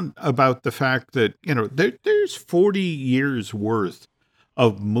upfront about the fact that there's 40 years worth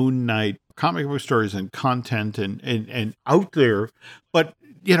of Moon Knight comic book stories and content and out there, but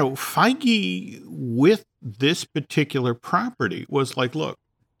Feige with this particular property was like, look,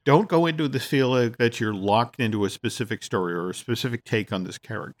 don't go into this feeling that you're locked into a specific story or a specific take on this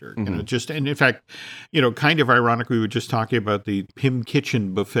character. And in fact, kind of ironically, we were just talking about the Pym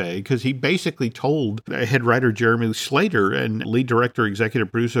Kitchen buffet, because he basically told head writer Jeremy Slater and lead director,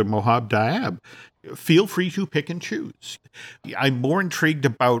 executive producer Mohab Diab, feel free to pick and choose. I'm more intrigued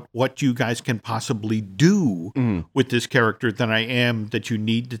about what you guys can possibly do with this character than I am that you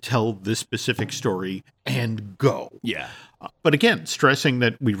need to tell this specific story and go. Yeah. But again, stressing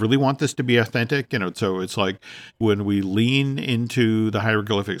that we really want this to be authentic, so it's like when we lean into the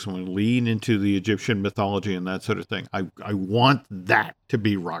hieroglyphics, when we lean into the Egyptian mythology and that sort of thing, I want that to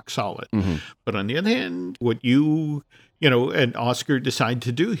be rock solid. But on the other hand, what you and Oscar decide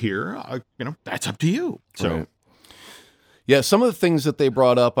to do here, that's up to you. So. Right. Yeah, some of the things that they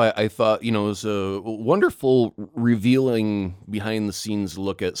brought up, I thought, was a wonderful revealing behind-the-scenes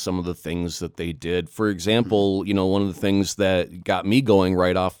look at some of the things that they did. For example, one of the things that got me going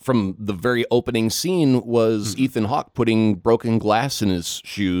right off from the very opening scene was Ethan Hawke putting broken glass in his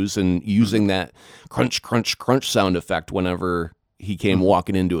shoes and using that crunch, crunch, crunch sound effect whenever he came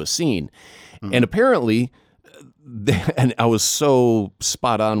walking into a scene. And apparently... And I was so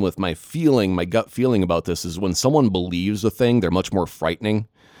spot on with my gut feeling about this is when someone believes a thing, they're much more frightening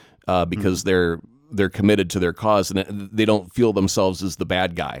because they're committed to their cause and they don't feel themselves as the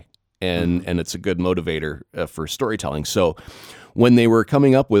bad guy. And it's a good motivator for storytelling. So when they were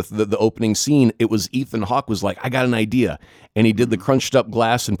coming up with the opening scene, it was Ethan Hawke was like, I got an idea. And he did the crunched up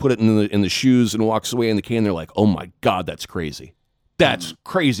glass and put it in the shoes and walks away in the can. They're like, oh my God, that's crazy. That's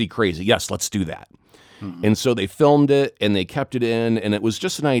crazy. Yes, let's do that. And so they filmed it and they kept it in, and it was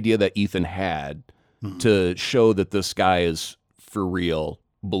just an idea that Ethan had to show that this guy is for real,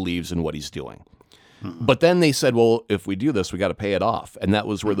 believes in what he's doing. But then they said, well, if we do this, we got to pay it off. And that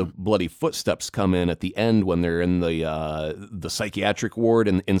was where the bloody footsteps come in at the end when they're in the psychiatric ward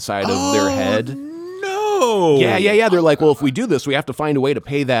and inside of their head. No. Yeah. They're like, well, if we do this, we have to find a way to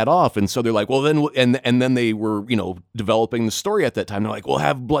pay that off. And so they're like, well, then, and then they were, developing the story at that time. They're like, we'll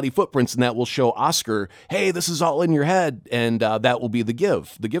have bloody footprints, and that will show Oscar, hey, this is all in your head, and that will be the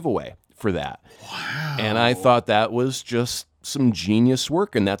giveaway for that. Wow. And I thought that was just some genius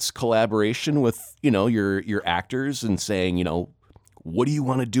work, and that's collaboration with, your actors and saying, what do you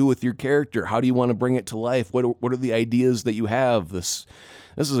want to do with your character? How do you want to bring it to life? What are the ideas that you have? This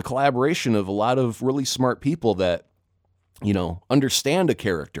is a collaboration of a lot of really smart people that, understand a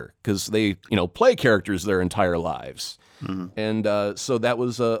character because they, play characters their entire lives. And so that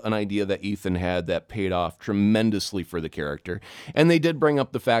was an idea that Ethan had that paid off tremendously for the character. And they did bring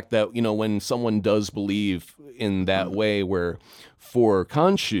up the fact that, when someone does believe in that way, where for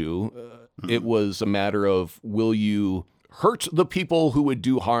Khonshu, it was a matter of, will you hurt the people who would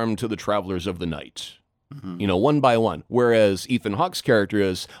do harm to the travelers of the night? One by one. Whereas Ethan Hawke's character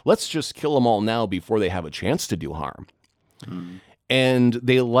is, let's just kill them all now before they have a chance to do harm. And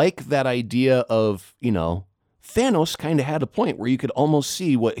they like that idea of, Thanos kind of had a point where you could almost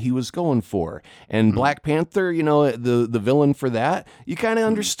see what he was going for. And Black Panther, the villain for that, you kind of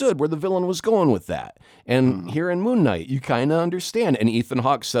understood where the villain was going with that. And here in Moon Knight, you kind of understand. And Ethan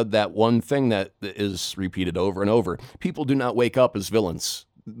Hawke said that one thing that is repeated over and over. People do not wake up as villains.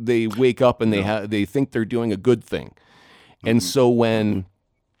 They wake up and they think they're doing a good thing. And so when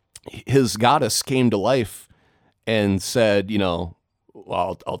his goddess came to life and said,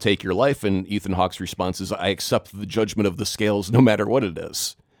 well, I'll take your life. And Ethan Hawke's response is, I accept the judgment of the scales no matter what it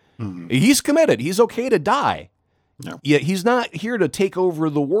is. He's committed. He's okay to die. Yet he's not here to take over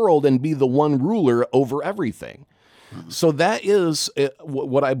the world and be the one ruler over everything. So that is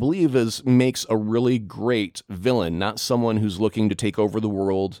what I believe makes a really great villain, not someone who's looking to take over the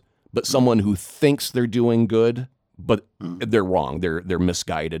world, but someone who thinks they're doing good, but they're wrong. They're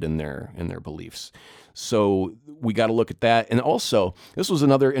misguided in their beliefs. So we got to look at that. And also, this was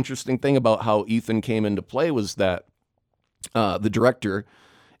another interesting thing about how Ethan came into play was that the director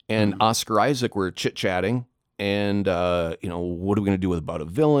and Oscar Isaac were chit-chatting. And, what are we going to do about a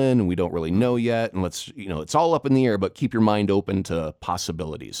villain? And we don't really know yet. And it's all up in the air, but keep your mind open to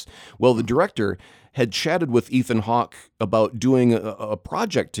possibilities. Well, the director had chatted with Ethan Hawke about doing a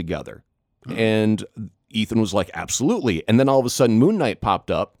project together. And Ethan was like, absolutely. And then all of a sudden Moon Knight popped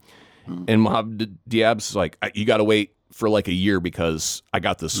up and Mohamed Diab's like, you got to wait for like a year because I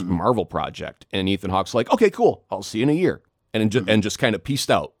got this Marvel project. And Ethan Hawke's like, okay, cool. I'll see you in a year. And just kind of pieced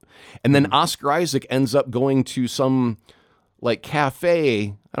out. And then Oscar Isaac ends up going to some like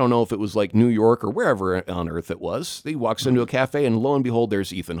cafe. I don't know if it was like New York or wherever on earth it was. He walks into a cafe and lo and behold,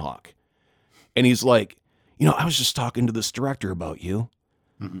 there's Ethan Hawke. And he's like, I was just talking to this director about you.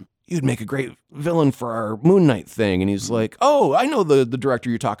 You'd make a great villain for our Moon Knight thing. And he's like, oh, I know the director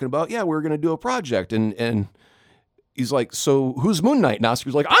you're talking about. Yeah, we're going to do a project. And he's like, so who's Moon Knight? And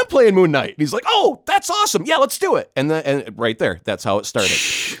Oscar's like, I'm playing Moon Knight. And he's like, oh, that's awesome. Yeah, let's do it. And right there, that's how it started.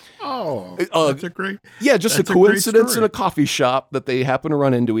 Oh, that's a great. Yeah, just a coincidence in a coffee shop that they happen to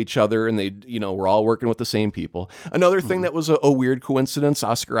run into each other, and they, we're all working with the same people. Another thing that was a weird coincidence,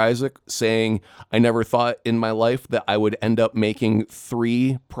 Oscar Isaac saying, I never thought in my life that I would end up making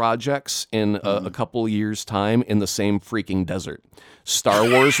 3 projects in a couple years' time in the same freaking desert. Star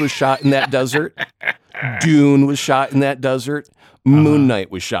Wars was shot in that desert. Dune was shot in that desert. Moon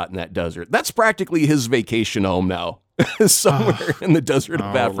Knight was shot in that desert. That's practically his vacation home now. Somewhere in the desert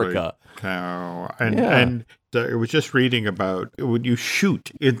of Africa. Cow. And I was just reading about when you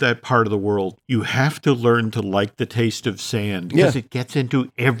shoot in that part of the world, you have to learn to like the taste of sand because it gets into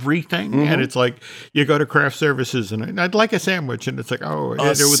everything. And it's like you go to craft services and I'd like a sandwich, and it's like, oh,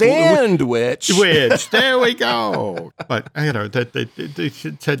 a sandwich. There we go. But they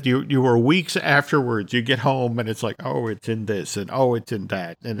said you were weeks afterwards. You get home and it's like, oh, it's in this and oh, it's in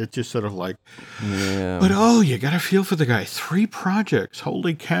that, and it's just sort of like, but you got to feel for the guy. 3 projects,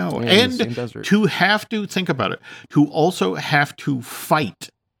 holy cow, and to have to think about it, to also have to fight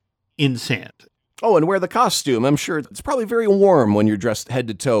in sand. Oh, and wear the costume. I'm sure it's probably very warm when you're dressed head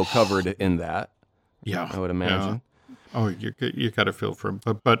to toe covered in that. Yeah, I would imagine. Yeah. Oh, you got to feel for him.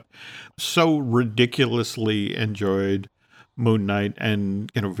 But so ridiculously enjoyed Moon Knight,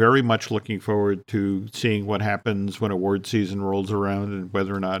 and very much looking forward to seeing what happens when award season rolls around and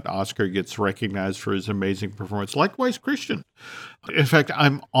whether or not Oscar gets recognized for his amazing performance. Likewise, Christian. In fact,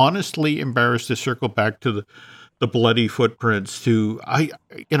 I'm honestly embarrassed to circle back to the bloody footprints.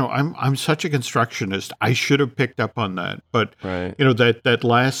 I'm such a constructionist. I should have picked up on that. But that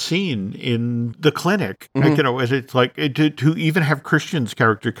last scene in the clinic, it's like to even have Christian's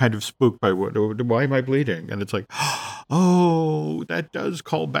character kind of spooked by why am I bleeding? And it's like, oh, that does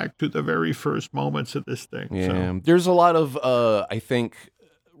call back to the very first moments of this thing. Yeah, so. There's a lot of I think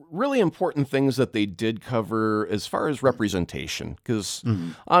really important things that they did cover as far as representation, because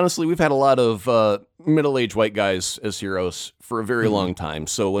honestly, we've had a lot of middle-aged white guys as heroes for a very long time.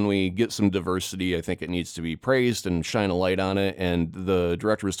 So when we get some diversity, I think it needs to be praised and shine a light on it. And the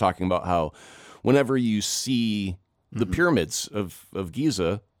director was talking about how whenever you see the pyramids of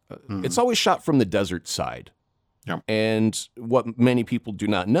Giza, it's always shot from the desert side. Yep. And what many people do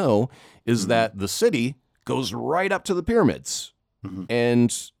not know is that the city goes right up to the pyramids.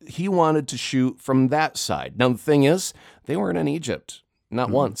 And he wanted to shoot from that side. Now, the thing is, they weren't in Egypt, not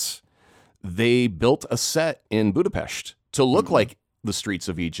once. They built a set in Budapest to look like the streets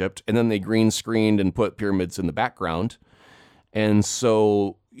of Egypt, and then they green screened and put pyramids in the background. And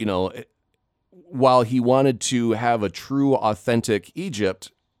so, while he wanted to have a true, authentic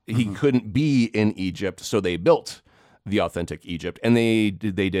Egypt, he couldn't be in Egypt, so they built the authentic Egypt. And they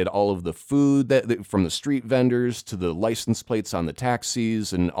did all of the food that from the street vendors to the license plates on the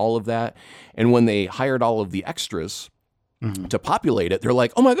taxis and all of that. And when they hired all of the extras to populate it, they're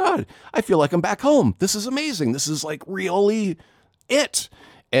like, oh my God, I feel like I'm back home. This is amazing. This is like really it.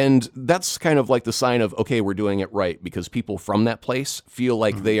 And that's kind of like the sign of, okay, we're doing it right, because people from that place feel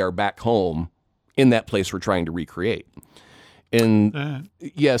like they are back home in that place we're trying to recreate. And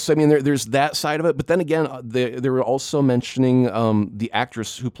yes, I mean, there's that side of it. But then again, they were also mentioning the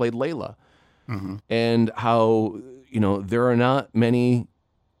actress who played Layla and how, there are not many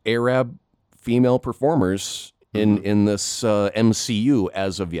Arab female performers in this MCU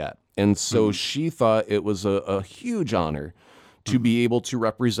as of yet. And so she thought it was a huge honor to be able to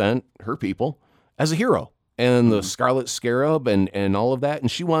represent her people as a hero. and the Scarlet Scarab and all of that. And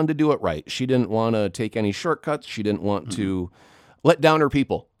she wanted to do it right. She didn't want to take any shortcuts. She didn't want to let down her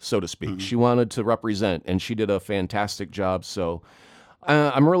people, so to speak. She wanted to represent, and she did a fantastic job. So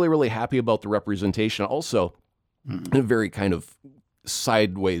I'm really, really happy about the representation. Also, a very kind of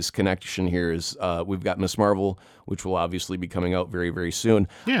sideways connection here is we've got Ms. Marvel, which will obviously be coming out very, very soon.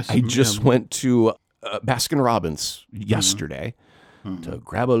 Yes. I just went to Baskin Robbins yesterday to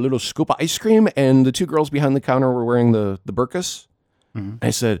grab a little scoop of ice cream, and the two girls behind the counter were wearing the burkas. I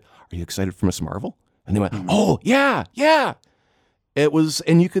said, "Are you excited for Ms. Marvel?" And they went, "Oh, yeah, yeah." It was,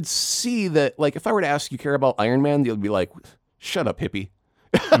 and you could see that, like, if I were to ask you care about Iron Man, they'd be like, "Shut up, hippie."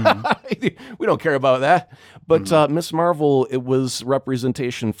 We don't care about that. But Ms. Marvel, it was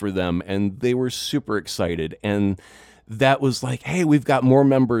representation for them, and they were super excited. And that was like, hey, we've got more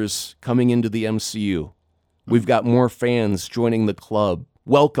members coming into the MCU. We've got more fans joining the club.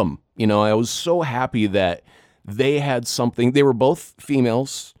 Welcome. You know, I was so happy that they had something. They were both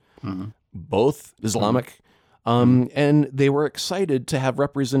females, both Islamic. And they were excited to have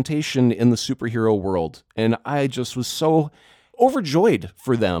representation in the superhero world. And I just was so overjoyed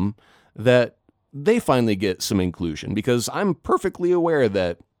for them that they finally get some inclusion, because I'm perfectly aware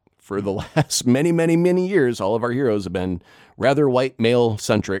that for the last many, many, many years, all of our heroes have been rather white male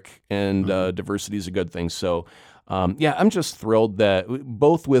centric, and diversity is a good thing. So, yeah, I'm just thrilled that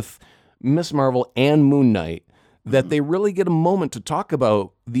both with Ms. Marvel and Moon Knight, that they really get a moment to talk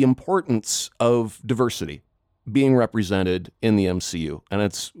about the importance of diversity being represented in the MCU. And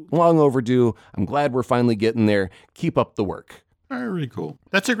it's long overdue. I'm glad we're finally getting there. Keep up the work. Very cool.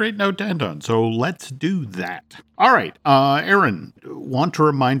 That's a great note to end on. So let's do that. All right. Aaron, want to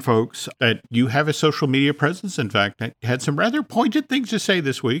remind folks that you have a social media presence. In fact, I had some rather pointed things to say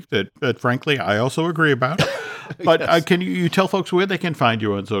this week that frankly, I also agree about. But Yes. Can you tell folks where they can find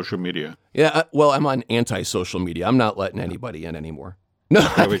you on social media? Yeah, well, I'm on anti-social media. I'm not letting anybody in anymore. No,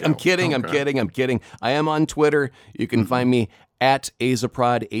 I'm kidding. I'm kidding. I am on Twitter. You can find me at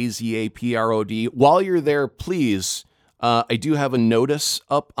Azaprod, AZAPROD. While you're there, please, I do have a notice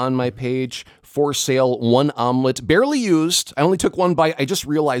up on my page. For sale, 1 omelet, barely used. I only took 1 bite. I just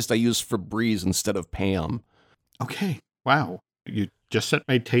realized I used Febreze instead of Pam. Okay. Wow. You just set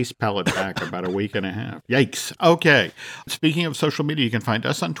my taste palette back about a week and a half. Yikes. Okay. Speaking of social media, you can find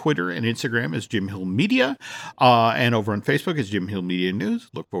us on Twitter and Instagram as Jim Hill Media, and over on Facebook as Jim Hill Media News.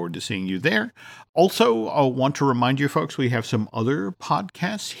 Look forward to seeing you there. Also, I want to remind you folks, we have some other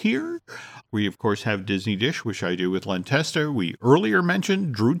podcasts here. We, of course, have Disney Dish, which I do with Len Testa. We earlier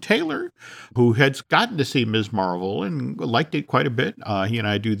mentioned Drew Taylor, who has gotten to see Ms. Marvel and liked it quite a bit. He and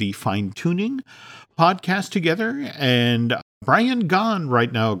I do the Fine Tuning podcast together, and Brian Gahn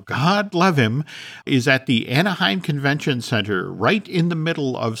right now, God love him, is at the Anaheim Convention Center right in the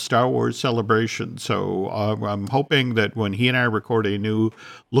middle of Star Wars Celebration. So I'm hoping that when he and I record a new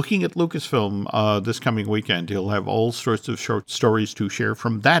Looking at Lucasfilm this coming weekend, he'll have all sorts of short stories to share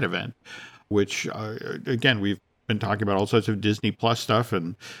from that event, which, again, we've been talking about all sorts of Disney Plus stuff.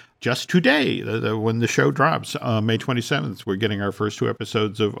 And just today, when the show drops, May 27th, we're getting our first 2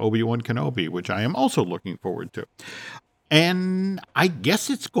 episodes of Obi-Wan Kenobi, which I am also looking forward to. And I guess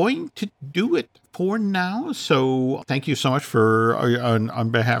it's going to do it for now. So thank you so much for, on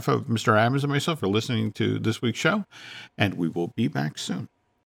behalf of Mr. Adams and myself, for listening to this week's show. And we will be back soon.